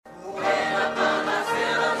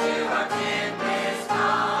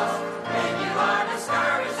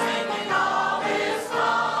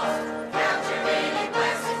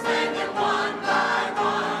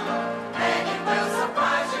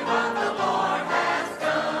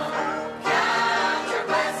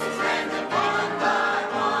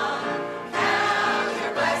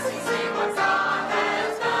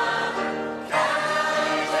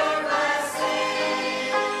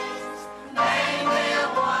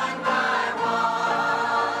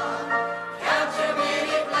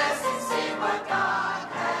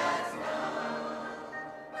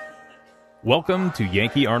Welcome to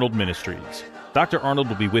Yankee Arnold Ministries. Dr. Arnold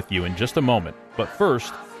will be with you in just a moment, but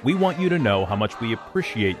first, we want you to know how much we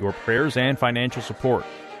appreciate your prayers and financial support.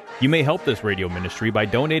 You may help this radio ministry by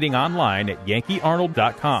donating online at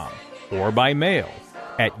yankeearnold.com or by mail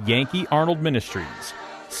at Yankee Arnold Ministries,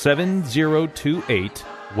 7028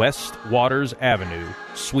 West Waters Avenue,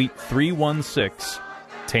 Suite 316,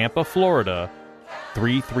 Tampa, Florida,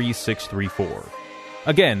 33634.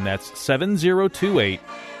 Again, that's 7028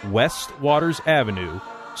 West Waters Avenue,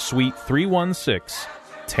 Suite 316,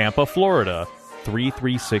 Tampa, Florida,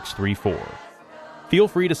 33634. Feel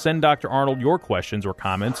free to send Dr. Arnold your questions or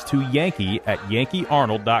comments to Yankee at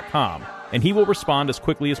yankeearnold.com, and he will respond as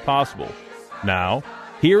quickly as possible. Now,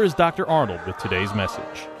 here is Dr. Arnold with today's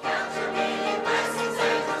message.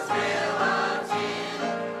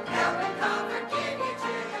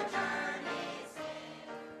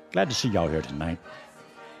 Glad to see y'all here tonight.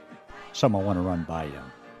 Something I want to run by you.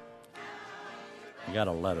 I got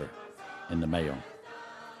a letter in the mail.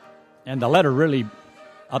 And the letter really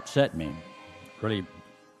upset me, really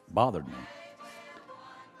bothered me.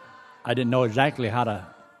 I didn't know exactly how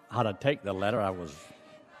to take the letter. I was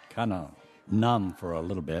kind of numb for a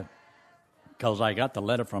little bit because I got the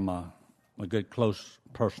letter from a good, close,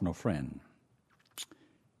 personal friend.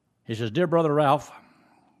 He says, "Dear Brother Ralph,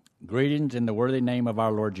 greetings in the worthy name of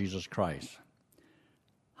our Lord Jesus Christ.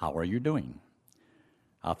 How are you doing?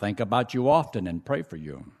 I think about you often and pray for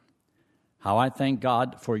you. How I thank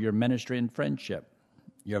God for your ministry and friendship.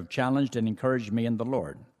 You have challenged and encouraged me in the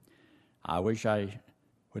Lord. I wish I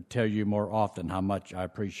would tell you more often how much I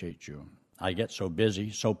appreciate you. I get so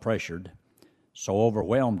busy, so pressured, so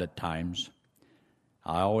overwhelmed at times.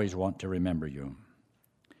 I always want to remember you."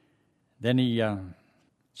 Then he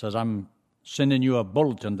says, "I'm sending you a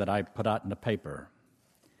bulletin that I put out in the paper."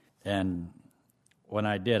 And when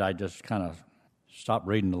I did, I just kind of stopped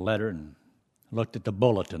reading the letter and looked at the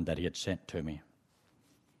bulletin that he had sent to me.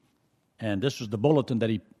 And this was the bulletin that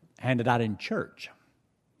he handed out in church.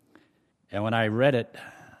 And when I read it,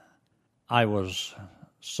 I was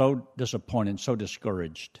so disappointed, so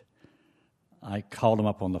discouraged. I called him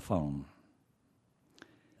up on the phone.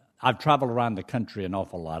 I've traveled around the country an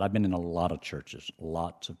awful lot. I've been in a lot of churches,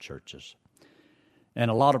 lots of churches. And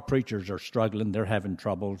a lot of preachers are struggling. They're having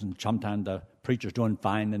troubles, and sometimes the preacher's doing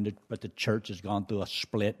fine, but the church has gone through a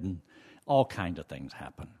split, and all kinds of things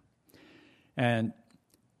happen. And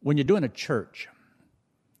when you're doing a church,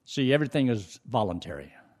 see, everything is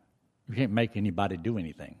voluntary. You can't make anybody do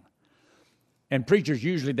anything. And preachers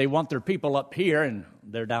usually, they want their people up here, and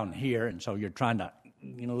they're down here, and so you're trying to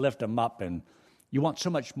lift them up, and you want so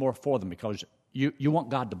much more for them because you want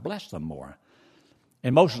God to bless them more.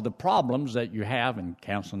 And most of the problems that you have in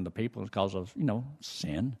counseling the people is because of,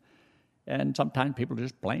 sin. And sometimes people are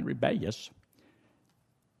just plain rebellious.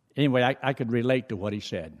 Anyway, I could relate to what he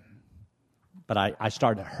said. But I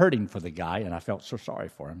started hurting for the guy, and I felt so sorry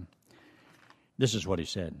for him. This is what he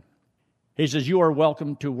said. He says, "You are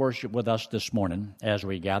welcome to worship with us this morning as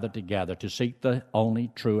we gather together to seek the only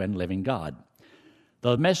true and living God.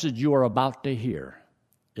 The message you are about to hear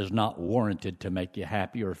is not warranted to make you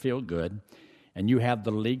happy or feel good, and you have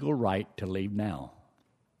the legal right to leave now.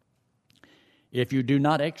 If you do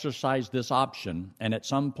not exercise this option and at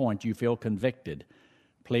some point you feel convicted,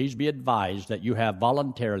 please be advised that you have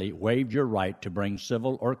voluntarily waived your right to bring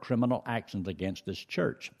civil or criminal actions against this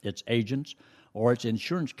church, its agents, or its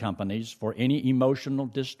insurance companies for any emotional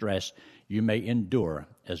distress you may endure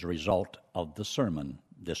as a result of the sermon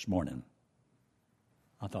this morning."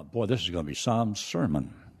 I thought, boy, this is going to be some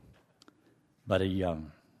sermon. But he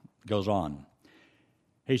goes on.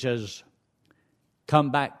 He says,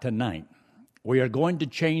 "Come back tonight. We are going to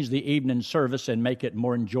change the evening service and make it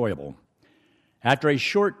more enjoyable. After a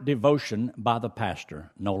short devotion by the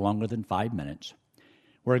pastor, no longer than 5 minutes,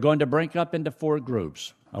 we're going to break up into 4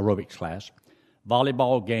 groups: aerobics class,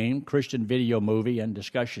 volleyball game, Christian video movie, and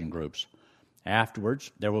discussion groups.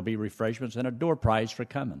 Afterwards, there will be refreshments and a door prize for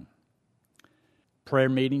coming. Prayer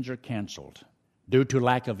meetings are canceled due to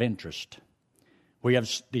lack of interest. We have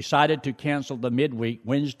decided to cancel the midweek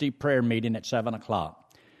Wednesday prayer meeting at 7 o'clock.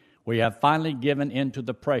 We have finally given in to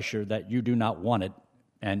the pressure that you do not want it,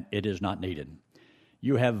 and it is not needed.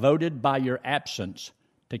 You have voted by your absence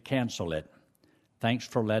to cancel it. Thanks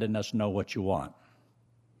for letting us know what you want."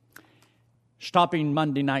 Stopping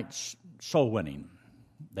Monday night's soul winning.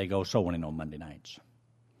 They go soul winning on Monday nights.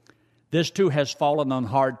 This too has fallen on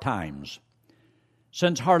hard times.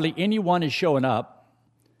 Since hardly anyone is showing up,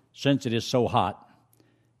 since it is so hot,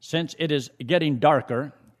 since it is getting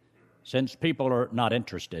darker, since people are not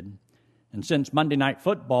interested, and since Monday Night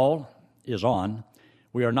Football is on,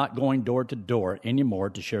 we are not going door to door anymore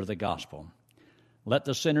to share the gospel. Let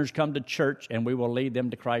the sinners come to church, and we will lead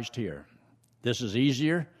them to Christ here. This is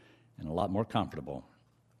easier and a lot more comfortable.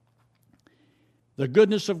 The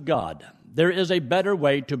goodness of God. There is a better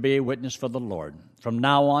way to be a witness for the Lord. From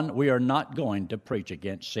now on, we are not going to preach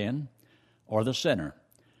against sin or the sinner.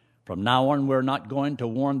 From now on, we're not going to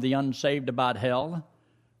warn the unsaved about hell.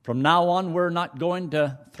 From now on, we're not going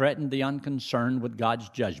to threaten the unconcerned with God's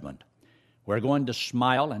judgment. We're going to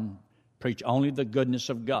smile and preach only the goodness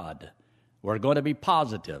of God. We're going to be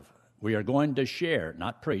positive. We are going to share,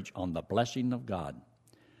 not preach, on the blessing of God.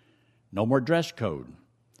 No more dress code.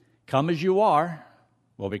 Come as you are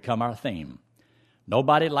will become our theme.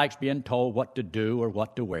 Nobody likes being told what to do or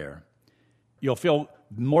what to wear. You'll feel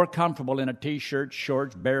more comfortable in a t-shirt,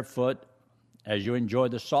 shorts, barefoot, as you enjoy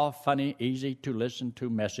the soft, funny, easy-to-listen-to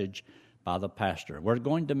message by the pastor. We're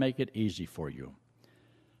going to make it easy for you.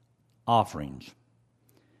 Offerings.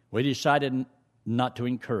 We decided not to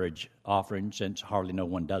encourage offerings since hardly no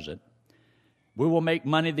one does it. We will make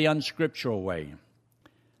money the unscriptural way.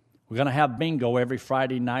 We're going to have bingo every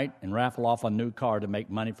Friday night and raffle off a new car to make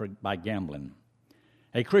money by gambling.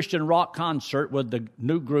 A Christian rock concert with the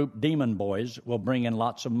new group Demon Boys will bring in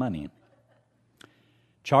lots of money.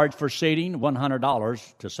 Charge for seating,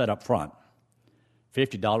 $100 to sit up front.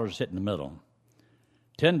 $50 to sit in the middle.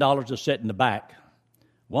 $10 to sit in the back.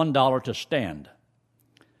 $1 to stand.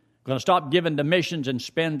 We're going to stop giving to missions and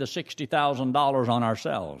spend the $60,000 on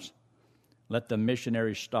ourselves. Let the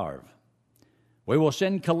missionaries starve. We will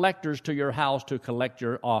send collectors to your house to collect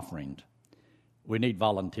your offerings. We need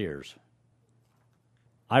volunteers.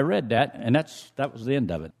 I read that, and that was the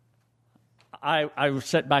end of it. I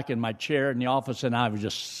sat back in my chair in the office, and I was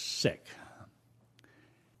just sick.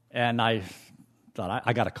 And I thought,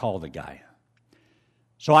 I got to call the guy.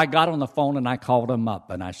 So I got on the phone, and I called him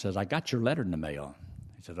up, and I says, I got your letter in the mail.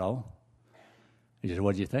 He said, oh? He said,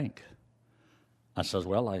 what do you think? I says,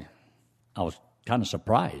 well, I was kind of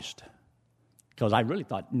surprised because I really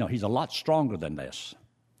thought, he's a lot stronger than this.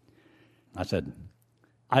 I said,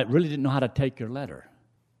 I really didn't know how to take your letter.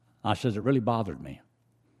 I says, it really bothered me.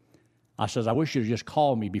 I says, I wish you'd just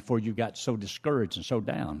called me before you got so discouraged and so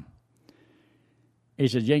down. He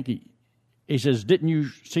said, Yankee, he says, didn't you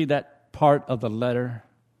see that part of the letter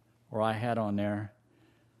where I had on there?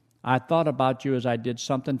 I thought about you as I did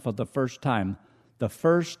something for the first time, the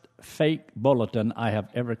first fake bulletin I have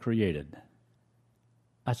ever created.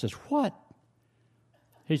 I says, what?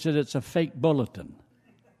 He said, it's a fake bulletin.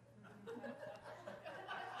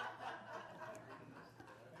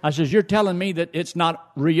 I says, you're telling me that it's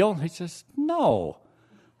not real? He says, no.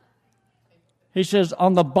 He says,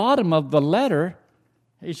 on the bottom of the letter,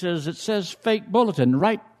 he says, it says fake bulletin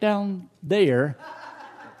right down there,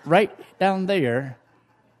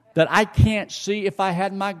 that I can't see if I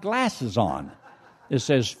had my glasses on. It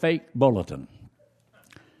says fake bulletin.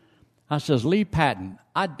 I says, Lee Patton,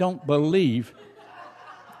 I don't believe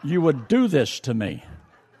you would do this to me.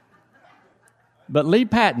 But Lee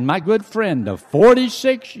Patton, my good friend of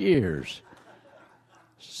 46 years,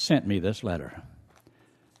 sent me this letter.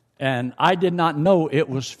 And I did not know it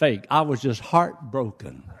was fake. I was just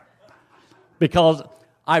heartbroken. Because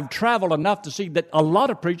I've traveled enough to see that a lot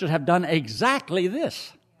of preachers have done exactly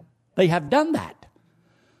this. They have done that.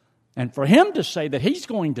 And for him to say that he's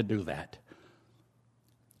going to do that,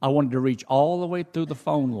 I wanted to reach all the way through the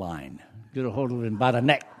phone line, get a hold of him by the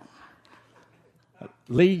neck.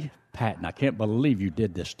 Lee Patton, I can't believe you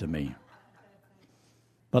did this to me.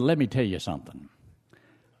 But let me tell you something,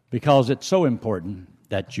 because it's so important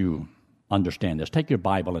that you understand this. Take your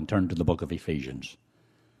Bible and turn to the book of Ephesians.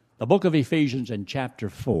 The book of Ephesians in chapter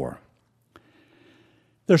 4.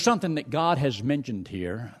 There's something that God has mentioned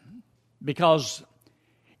here, because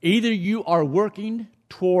either you are working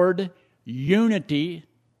toward unity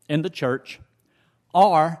in the church,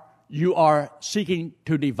 or you are seeking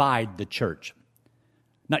to divide the church.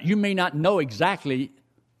 Now, you may not know exactly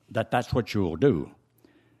that that's what you will do,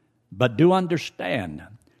 but do understand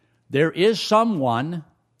there is someone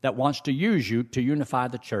that wants to use you to unify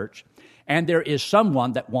the church, and there is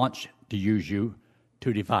someone that wants to use you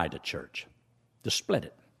to divide the church, to split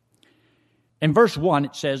it. In verse 1,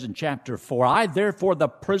 it says in chapter 4, I, therefore, the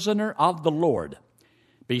prisoner of the Lord,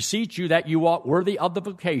 beseech you that you walk worthy of the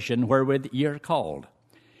vocation wherewith ye are called.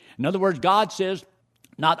 In other words, God says,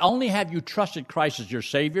 not only have you trusted Christ as your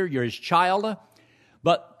Savior, you're His child,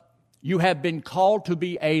 but you have been called to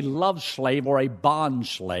be a love slave or a bond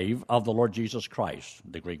slave of the Lord Jesus Christ,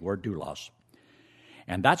 the Greek word doulos.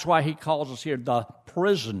 And that's why He calls us here the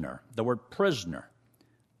prisoner, the word prisoner,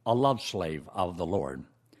 a love slave of the Lord.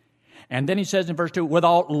 And then He says in verse 2, with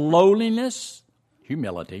all lowliness,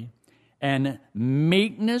 humility, and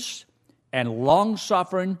meekness, and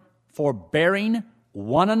long-suffering, forbearing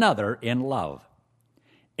one another in love,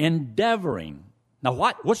 endeavoring. Now,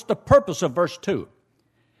 what's the purpose of verse 2?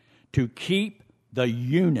 To keep the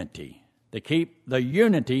unity. To keep the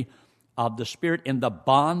unity of the Spirit in the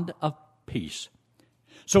bond of peace.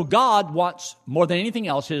 So God wants, more than anything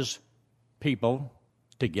else, His people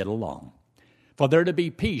to get along. For there to be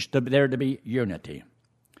peace, there to be unity.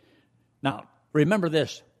 Now, remember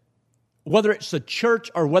this. Whether it's a church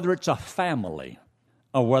or whether it's a family,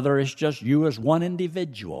 or whether it's just you as one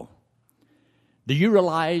individual, do you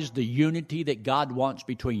realize the unity that God wants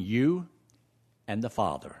between you and the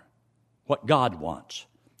Father? What God wants.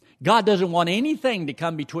 God doesn't want anything to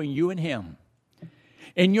come between you and Him.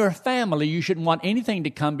 In your family, you shouldn't want anything to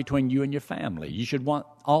come between you and your family. You should want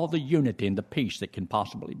all the unity and the peace that can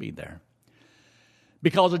possibly be there.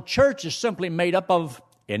 Because a church is simply made up of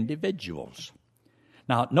individuals.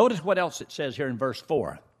 Now, notice what else it says here in verse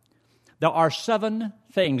 4. There are 7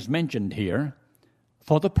 things mentioned here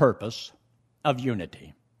for the purpose of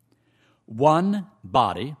unity. 1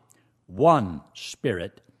 body, 1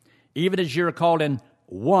 Spirit, even as you're called in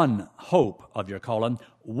 1 hope of your calling,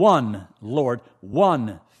 1 Lord,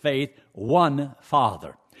 1 faith, 1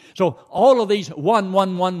 Father. So all of these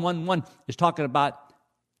 1 is talking about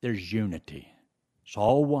there's unity. It's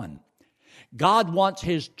all one. God wants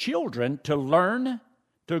His children to learn,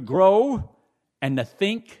 to grow, and to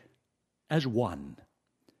think as one.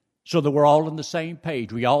 So that we're all on the same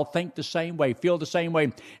page. We all think the same way, feel the same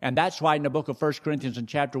way. And that's why in the book of 1 Corinthians in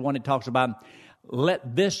chapter 1, it talks about,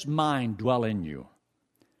 let this mind dwell in you.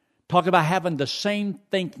 Talk about having the same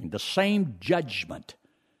thinking, the same judgment.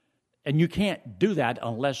 And you can't do that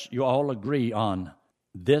unless you all agree on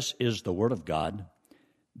this is the Word of God.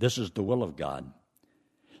 This is the will of God.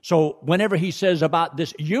 So whenever he says about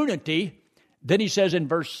this unity, then he says in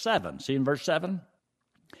verse 7, see in verse 7?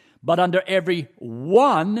 But under every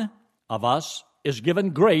one of us is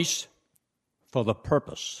given grace for the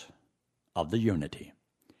purpose of the unity.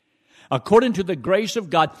 According to the grace of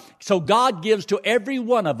God. So God gives to every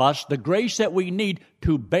one of us the grace that we need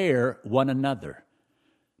to bear one another.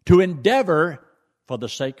 To endeavor for the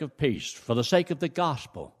sake of peace, for the sake of the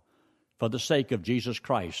gospel, for the sake of Jesus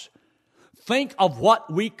Christ. Think of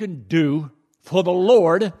what we can do for the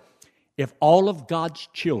Lord if all of God's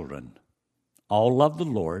children all loved the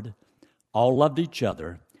Lord, all loved each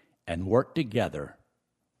other, and worked together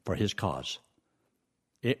for His cause.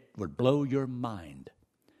 It would blow your mind.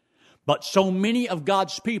 But so many of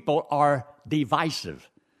God's people are divisive,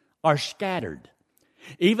 are scattered.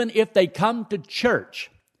 Even if they come to church,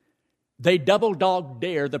 they double dog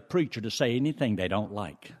dare the preacher to say anything they don't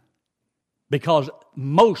like. Because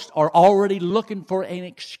most are already looking for an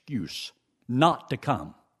excuse not to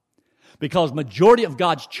come. Because majority of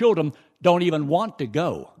God's children don't even want to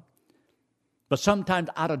go. But sometimes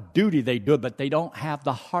out of duty they do it, but they don't have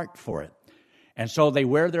the heart for it. And so they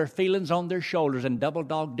wear their feelings on their shoulders and double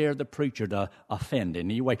dog dare the preacher to offend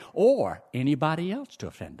in any way, or anybody else to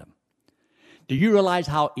offend them. Do you realize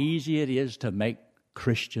how easy it is to make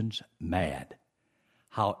Christians mad?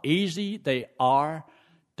 How easy they are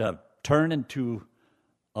to turn into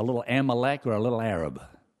a little Amalek or a little Arab.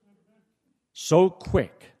 So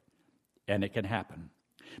quick, and it can happen.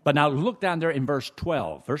 But now look down there in verse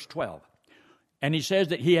 12. And he says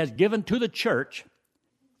that He has given to the church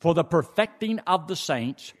for the perfecting of the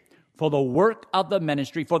saints, for the work of the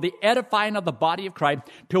ministry, for the edifying of the body of Christ,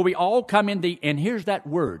 till we all come in the, and here's that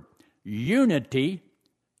word, unity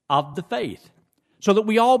of the faith, so that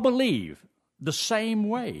we all believe the same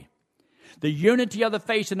way. The unity of the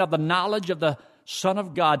faith and of the knowledge of the Son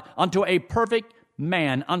of God, unto a perfect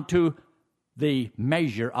man, unto the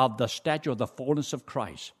measure of the stature of the fullness of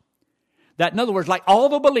Christ. That, in other words, like all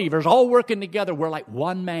the believers, all working together, we're like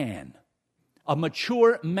one man, a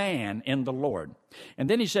mature man in the Lord. And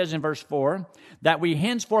then he says in verse 4, that we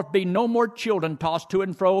henceforth be no more children tossed to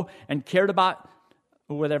and fro and carried about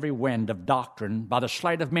with every wind of doctrine, by the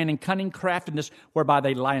sleight of men and cunning craftiness, whereby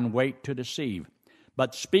they lie in wait to deceive.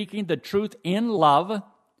 But speaking the truth in love,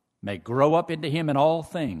 may grow up into Him in all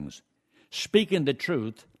things, speaking the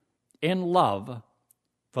truth in love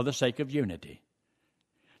for the sake of unity.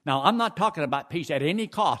 Now, I'm not talking about peace at any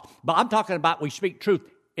cost, but I'm talking about we speak truth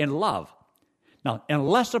in love. Now,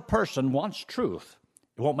 unless a person wants truth,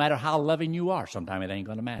 it won't matter how loving you are. Sometimes it ain't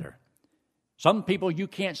going to matter. Some people, you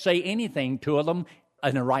can't say anything to them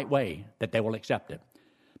in the right way that they will accept it.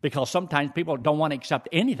 Because sometimes people don't want to accept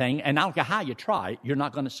anything, and I don't care how you try, you're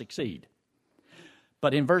not going to succeed.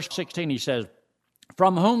 But in verse 16 he says,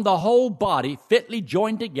 from whom the whole body fitly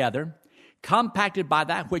joined together, compacted by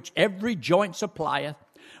that which every joint supplieth,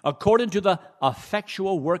 according to the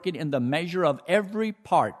effectual working in the measure of every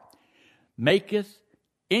part, maketh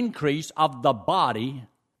increase of the body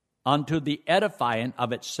unto the edifying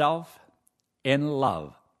of itself in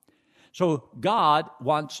love. So God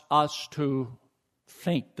wants us to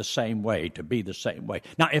think the same way, to be the same way.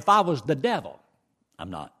 Now, if I was the devil,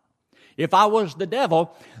 I'm not. If I was the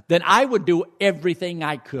devil, then I would do everything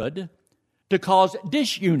I could to cause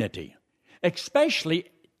disunity, especially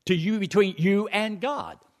between you and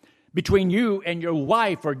God, between you and your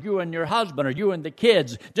wife, or you and your husband, or you and the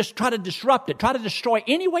kids. Just try to disrupt it, try to destroy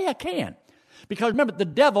any way I can. Because remember, the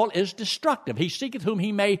devil is destructive. He seeketh whom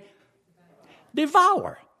he may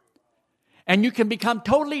devour. And you can become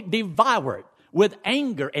totally devoured with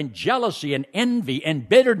anger and jealousy and envy and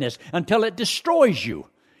bitterness until it destroys you.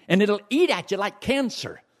 And it'll eat at you like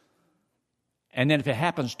cancer. And then if it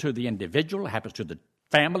happens to the individual, it happens to the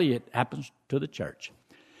family, it happens to the church.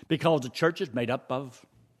 Because the church is made up of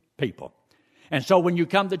people. And so when you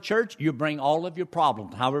come to church, you bring all of your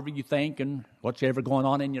problems, however you think and what's ever going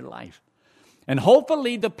on in your life. And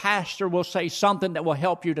hopefully the pastor will say something that will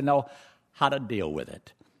help you to know how to deal with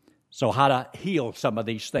it. So how to heal some of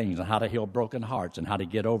these things, and how to heal broken hearts, and how to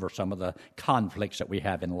get over some of the conflicts that we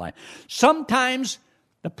have in life. Sometimes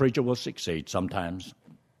the preacher will succeed. Sometimes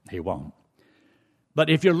he won't. But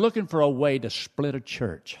if you're looking for a way to split a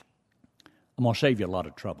church, I'm going to save you a lot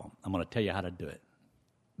of trouble. I'm going to tell you how to do it.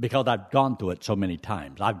 Because I've gone through it so many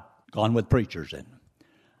times. I've gone with preachers and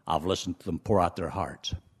I've listened to them pour out their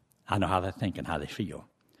hearts. I know how they think and how they feel.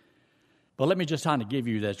 But let me just kind of give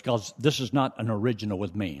you this, because this is not an original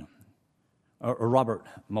with me. Robert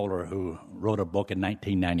Moeller, who wrote a book in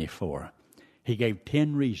 1994, he gave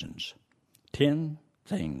 10 reasons, 10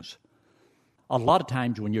 things. A lot of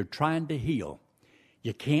times when you're trying to heal,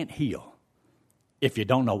 you can't heal if you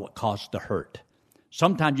don't know what caused the hurt.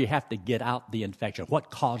 Sometimes you have to get out the infection,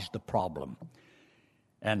 what caused the problem.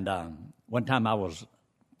 And one time I was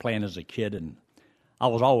playing as a kid, and I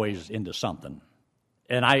was always into something.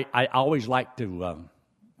 And I always liked to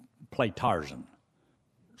play Tarzan.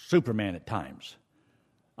 Superman at times.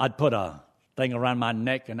 I'd put a thing around my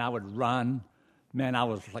neck and I would run. Man, I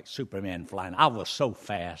was like Superman flying. I was so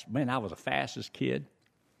fast. Man, I was the fastest kid.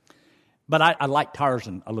 But I liked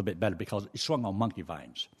Tarzan a little bit better because he swung on monkey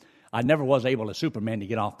vines. I never was able as Superman to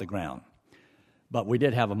get off the ground. But we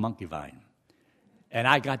did have a monkey vine. And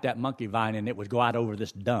I got that monkey vine and it would go out over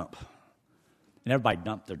this dump. And everybody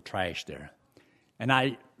dumped their trash there. And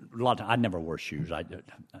I never wore shoes.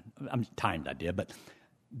 I'm timed I did, but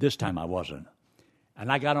this time I wasn't. And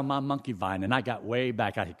I got on my monkey vine, and I got way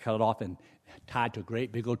back. I had cut it off and tied to a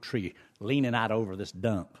great big old tree, leaning out over this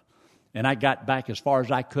dump. And I got back as far as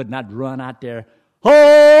I could, and I'd run out there.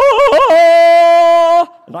 Oh!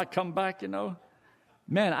 And I'd come back,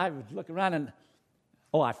 Man, I would look around, and,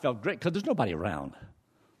 I felt great, because there's nobody around.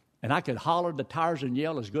 And I could holler the Tarzan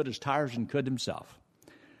yell as good as Tarzan could himself.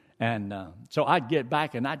 And so I'd get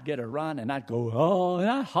back, and I'd get a run, and I'd go, and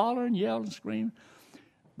I'd holler and yell and scream.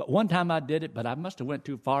 But one time I did it, but I must have went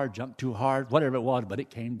too far, jumped too hard, whatever it was, but it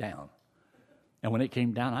came down. And when it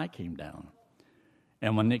came down, I came down.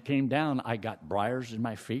 And when it came down, I got briars in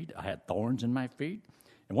my feet. I had thorns in my feet.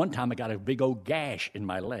 And one time I got a big old gash in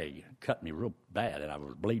my leg. It cut me real bad, and I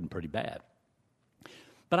was bleeding pretty bad.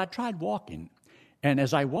 But I tried walking, and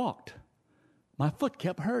as I walked, my foot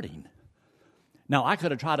kept hurting. Now, I could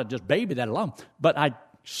have tried to just baby that along, but I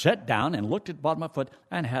sat down and looked at the bottom of my foot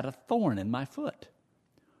and had a thorn in my foot.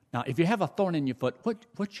 Now, if you have a thorn in your foot,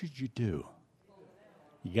 what should you do?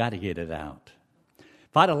 You got to get it out.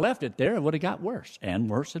 If I'd have left it there, it would have got worse and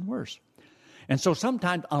worse and worse. And so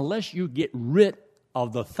sometimes, unless you get rid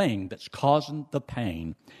of the thing that's causing the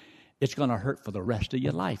pain, it's going to hurt for the rest of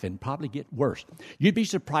your life and probably get worse. You'd be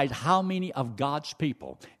surprised how many of God's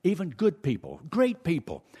people, even good people, great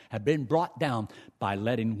people, have been brought down by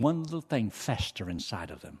letting one little thing fester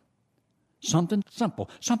inside of them. Something simple,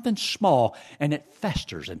 something small, and it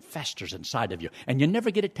festers and festers inside of you. And you never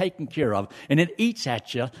get it taken care of, and it eats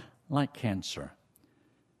at you like cancer.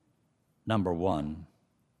 Number 1,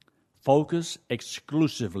 focus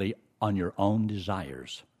exclusively on your own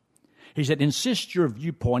desires. He said, insist your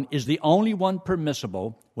viewpoint is the only one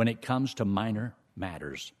permissible when it comes to minor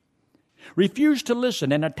matters. Refuse to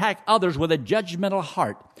listen and attack others with a judgmental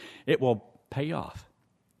heart. It will pay off.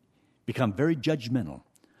 Become very judgmental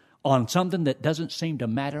on something that doesn't seem to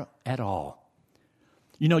matter at all.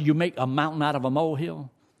 You make a mountain out of a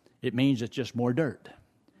molehill, it means it's just more dirt.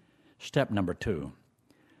 Step number 2,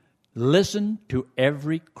 listen to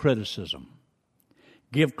every criticism.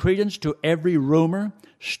 Give credence to every rumor,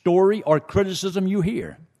 story, or criticism you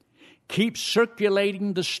hear. keep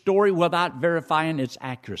circulating the story without verifying its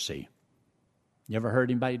accuracy. You ever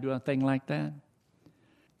heard anybody do a thing like that?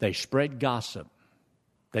 They spread gossip.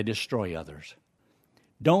 They destroy others.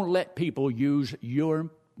 Don't let people use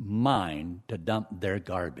your mind to dump their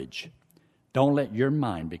garbage. Don't let your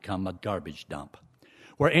mind become a garbage dump,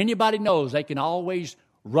 where anybody knows they can always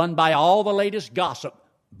run by all the latest gossip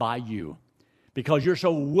by you because you're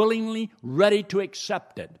so willingly ready to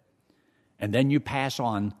accept it. And then you pass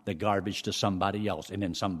on the garbage to somebody else and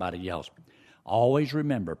then somebody else. Always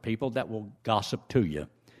remember, people that will gossip to you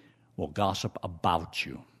will gossip about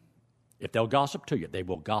you. If they'll gossip to you, they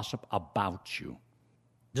will gossip about you.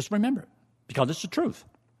 Just remember it, because it's the truth.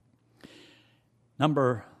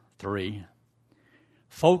 Number 3,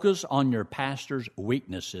 focus on your pastor's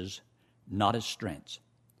weaknesses, not his strengths.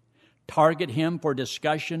 Target him for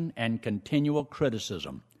discussion and continual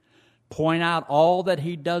criticism. Point out all that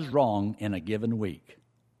he does wrong in a given week.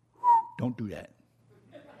 Don't do that.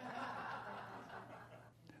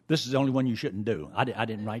 This is the only one you shouldn't do. I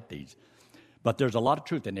didn't write these. But there's a lot of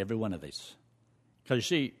truth in every one of these. Because you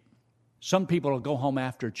see, some people will go home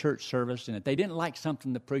after church service, and if they didn't like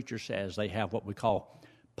something the preacher says, they have what we call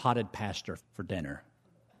potted pastor for dinner,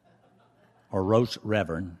 or roast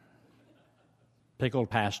reverend, pickled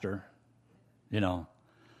pastor,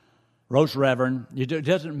 roast reverend. It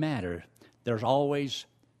doesn't matter. There's always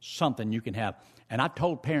something you can have. And I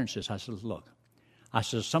told parents this. I said, look,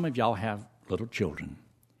 some of y'all have little children.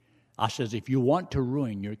 I says, if you want to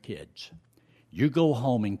ruin your kids, you go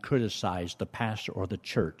home and criticize the pastor or the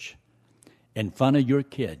church in front of your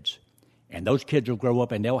kids, and those kids will grow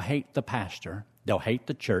up and they'll hate the pastor, they'll hate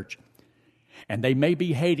the church, and they may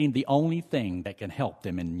be hating the only thing that can help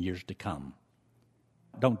them in years to come.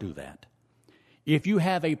 Don't do that. If you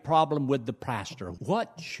have a problem with the pastor,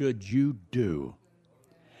 what should you do?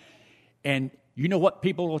 And you know what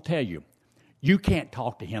people will tell you? You can't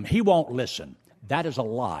talk to him. He won't listen. That is a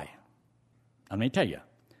lie. Let me tell you.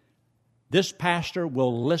 This pastor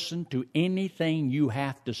will listen to anything you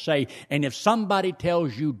have to say. And if somebody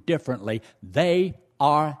tells you differently, they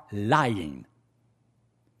are lying.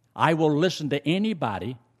 I will listen to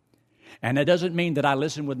anybody. And it doesn't mean that I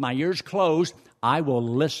listen with my ears closed. I will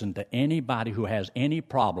listen to anybody who has any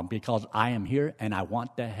problem because I am here and I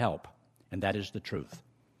want to help. And that is the truth.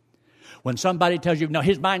 When somebody tells you, no,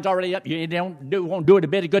 his mind's already up, you won't do it a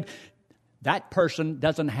bit of good, that person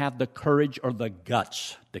doesn't have the courage or the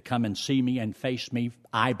guts to come and see me and face me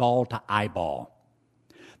eyeball to eyeball.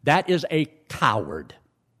 That is a coward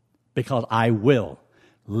because I will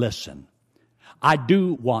listen. I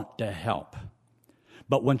do want to help.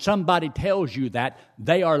 But when somebody tells you that,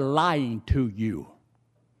 they are lying to you.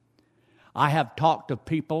 I have talked to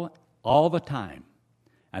people all the time.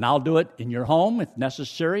 And I'll do it in your home if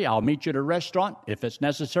necessary. I'll meet you at a restaurant if it's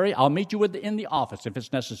necessary. I'll meet you in the office if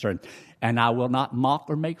it's necessary. And I will not mock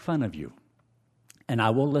or make fun of you. And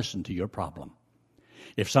I will listen to your problem.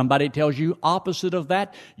 If somebody tells you opposite of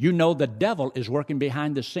that, you know the devil is working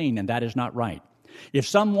behind the scene, and that is not right. If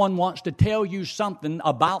someone wants to tell you something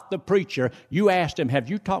about the preacher, you ask them, have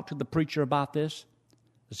you talked to the preacher about this?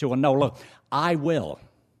 They say, well, no, look, I will.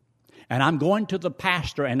 And I'm going to the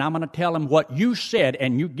pastor, and I'm going to tell him what you said,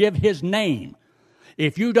 and you give his name.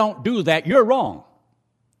 If you don't do that, you're wrong.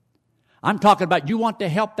 I'm talking about you want to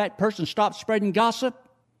help that person stop spreading gossip?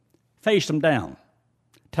 Face them down.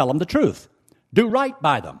 Tell them the truth. Do right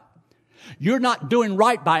by them. You're not doing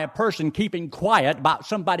right by a person keeping quiet about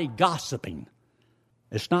somebody gossiping.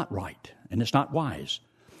 It's not right, and it's not wise,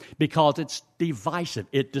 because it's divisive.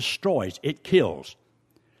 It destroys. It kills.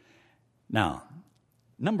 Now,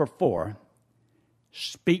 number 4,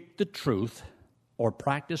 speak the truth or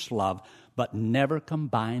practice love, but never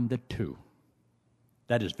combine the two.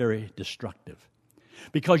 That is very destructive.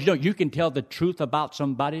 Because, you can tell the truth about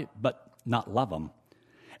somebody, but not love them.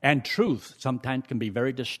 And truth sometimes can be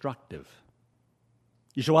very destructive.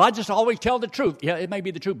 You say, well, I just always tell the truth. Yeah, it may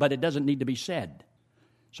be the truth, but it doesn't need to be said.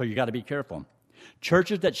 So you got to be careful.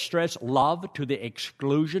 Churches that stress love to the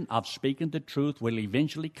exclusion of speaking the truth will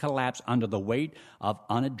eventually collapse under the weight of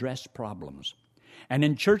unaddressed problems. And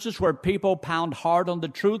in churches where people pound hard on the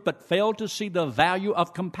truth but fail to see the value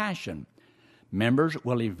of compassion, members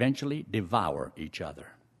will eventually devour each other.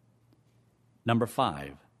 Number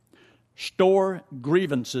 5, store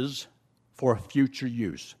grievances for future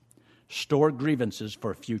use. Store grievances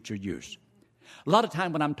for future use. A lot of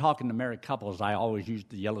time when I'm talking to married couples, I always use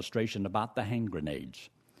the illustration about the hand grenades.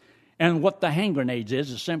 And what the hand grenades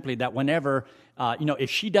is simply that whenever, if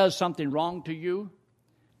she does something wrong to you,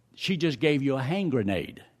 she just gave you a hand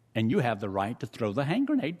grenade. And you have the right to throw the hand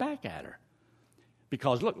grenade back at her.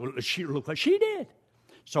 Because look what she did.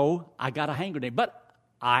 So I got a hand grenade. But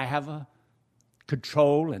I have a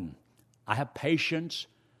control and I have patience.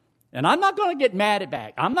 And I'm not going to get mad at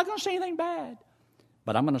back. I'm not going to say anything bad.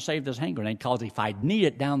 But I'm going to save this hand grenade because if I need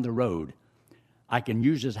it down the road, I can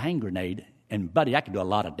use this hand grenade, and, buddy, I can do a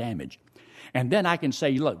lot of damage. And then I can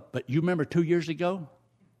say, look, but you remember 2 years ago?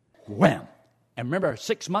 Wham! And remember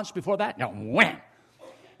 6 months before that? Now, wham!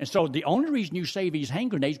 And so the only reason you save these hand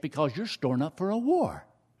grenades is because you're storing up for a war.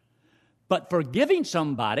 But forgiving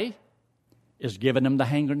somebody is giving them the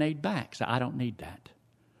hand grenade back. So I don't need that.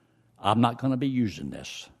 I'm not going to be using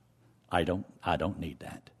this. I don't need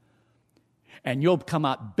that. And you'll come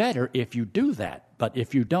out better if you do that. But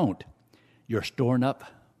if you don't, you're storing up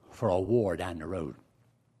for a war down the road.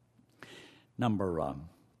 Number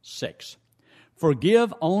 6.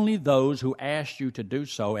 Forgive only those who ask you to do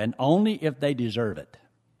so, and only if they deserve it.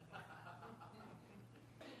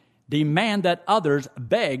 Demand that others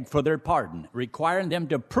beg for their pardon, requiring them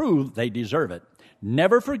to prove they deserve it.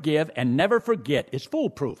 Never forgive and never forget. It's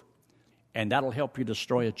foolproof. And that'll help you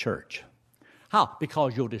destroy a church. How?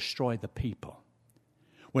 Because you'll destroy the people.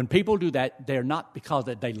 When people do that, they're not because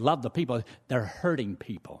they love the people, they're hurting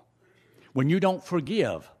people. When you don't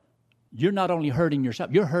forgive, you're not only hurting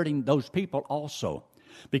yourself, you're hurting those people also.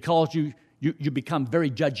 Because you become very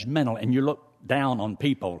judgmental and you look down on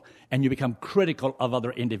people and you become critical of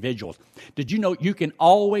other individuals. Did you know you can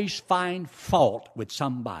always find fault with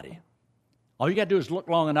somebody? All you got to do is look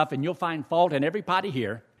long enough and you'll find fault in everybody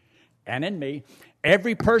here and in me.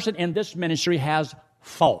 Every person in this ministry has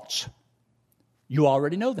faults. You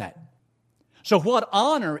already know that. So what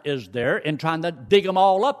honor is there in trying to dig them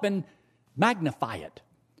all up and magnify it?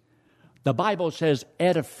 The Bible says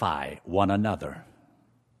edify one another.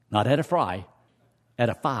 Not edify,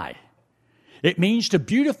 edify. It means to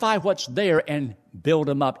beautify what's there and build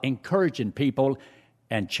them up, encouraging people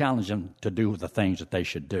and challenge them to do the things that they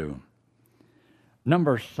should do.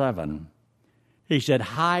 Number 7, he said,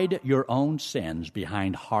 hide your own sins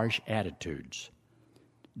behind harsh attitudes.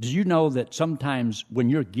 Do you know that sometimes when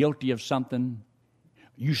you're guilty of something,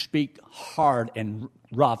 you speak hard and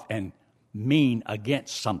rough and mean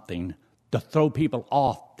against something to throw people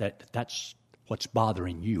off that's what's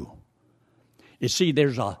bothering you? You see,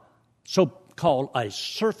 there's a so-called a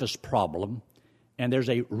surface problem and there's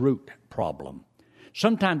a root problem.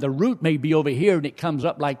 Sometimes the root may be over here and it comes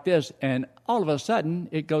up like this, and all of a sudden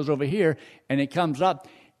it goes over here and it comes up,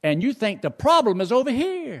 and you think the problem is over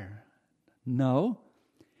here. No,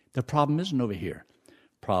 the problem isn't over here.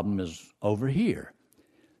 Problem is over here.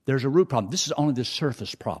 There's a root problem. This is only the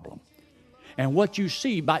surface problem. And what you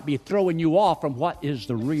see might be throwing you off from what is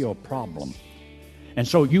the real problem. And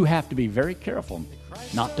so you have to be very careful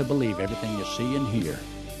not to believe everything you see and hear.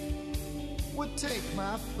 Would take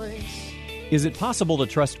my place. Is it possible to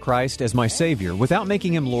trust Christ as my Savior without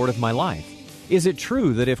making Him Lord of my life? Is it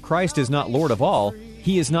true that if Christ is not Lord of all,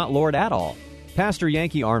 He is not Lord at all? Pastor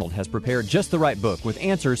Yankee Arnold has prepared just the right book with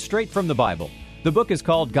answers straight from the Bible. The book is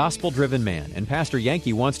called Gospel Driven Man, and Pastor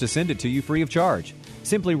Yankee wants to send it to you free of charge.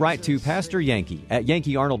 Simply write to Pastor Yankee at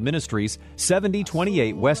Yankee Arnold Ministries,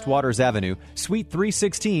 7028 West Waters Avenue, Suite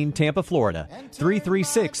 316, Tampa, Florida,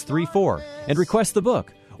 33634, and request the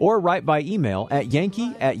book. Or write by email at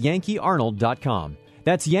yankee@yankeearnold.com.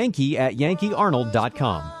 That's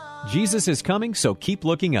yankee@yankeearnold.com. Jesus is coming, so keep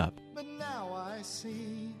looking up.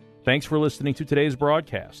 Thanks for listening to today's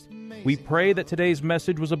broadcast. We pray that today's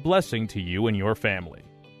message was a blessing to you and your family.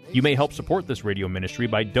 You may help support this radio ministry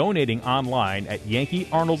by donating online at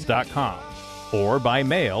yankeearnold.com or by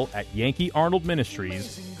mail at Yankee Arnold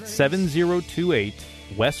Ministries, 7028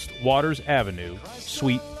 West Waters Avenue,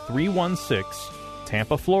 Suite 316,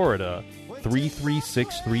 Tampa, Florida,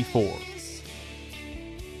 33634.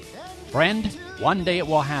 Friend, one day it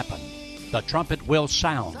will happen. The trumpet will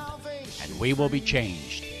sound, and we will be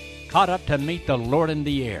changed, caught up to meet the Lord in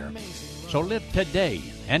the air. So live today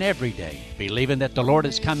and every day, believing that the Lord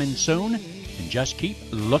is coming soon, and just keep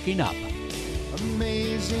looking up.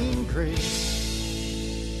 Amazing grace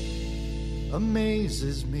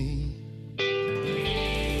amazes me.